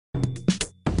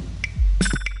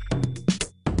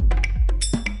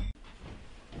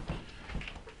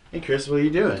Hey Chris, what are you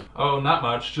doing? Oh, not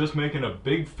much. Just making a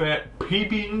big fat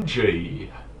PB&J.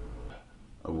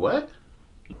 A what?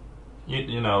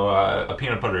 A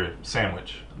peanut butter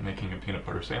sandwich. I'm making a peanut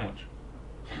butter sandwich.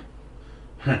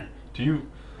 Do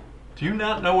you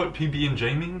not know what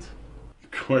PB&J means?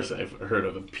 Of course I've heard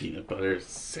of a peanut butter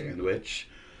sandwich.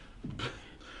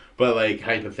 But like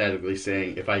hypothetically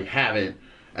saying, if I haven't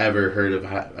ever heard of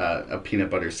a peanut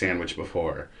butter sandwich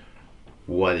before,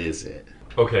 what is it?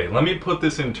 Okay, let me put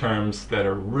this in terms that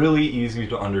are really easy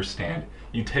to understand.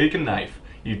 You take a knife.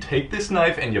 You take this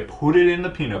knife and you put it in the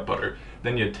peanut butter.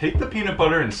 Then you take the peanut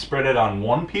butter and spread it on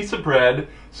one piece of bread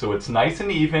so it's nice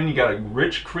and even. You got a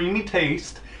rich, creamy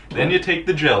taste. Then you take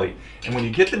the jelly. And when you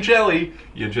get the jelly,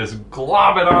 you just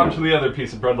glob it onto the other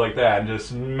piece of bread like that and just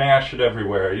smash it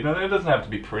everywhere. You know, it doesn't have to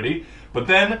be pretty. But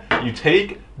then you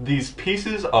take these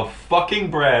pieces of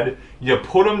fucking bread, you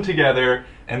put them together,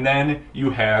 and then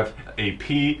you have a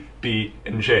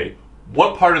PB&J.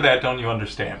 What part of that don't you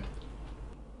understand?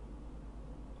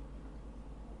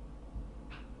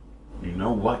 You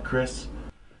know what, Chris?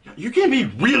 You can be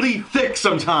really thick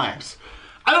sometimes.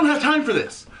 I don't have time for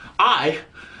this. I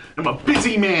am a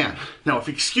busy man. Now, if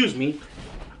you excuse me,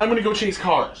 I'm gonna go chase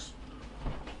cars.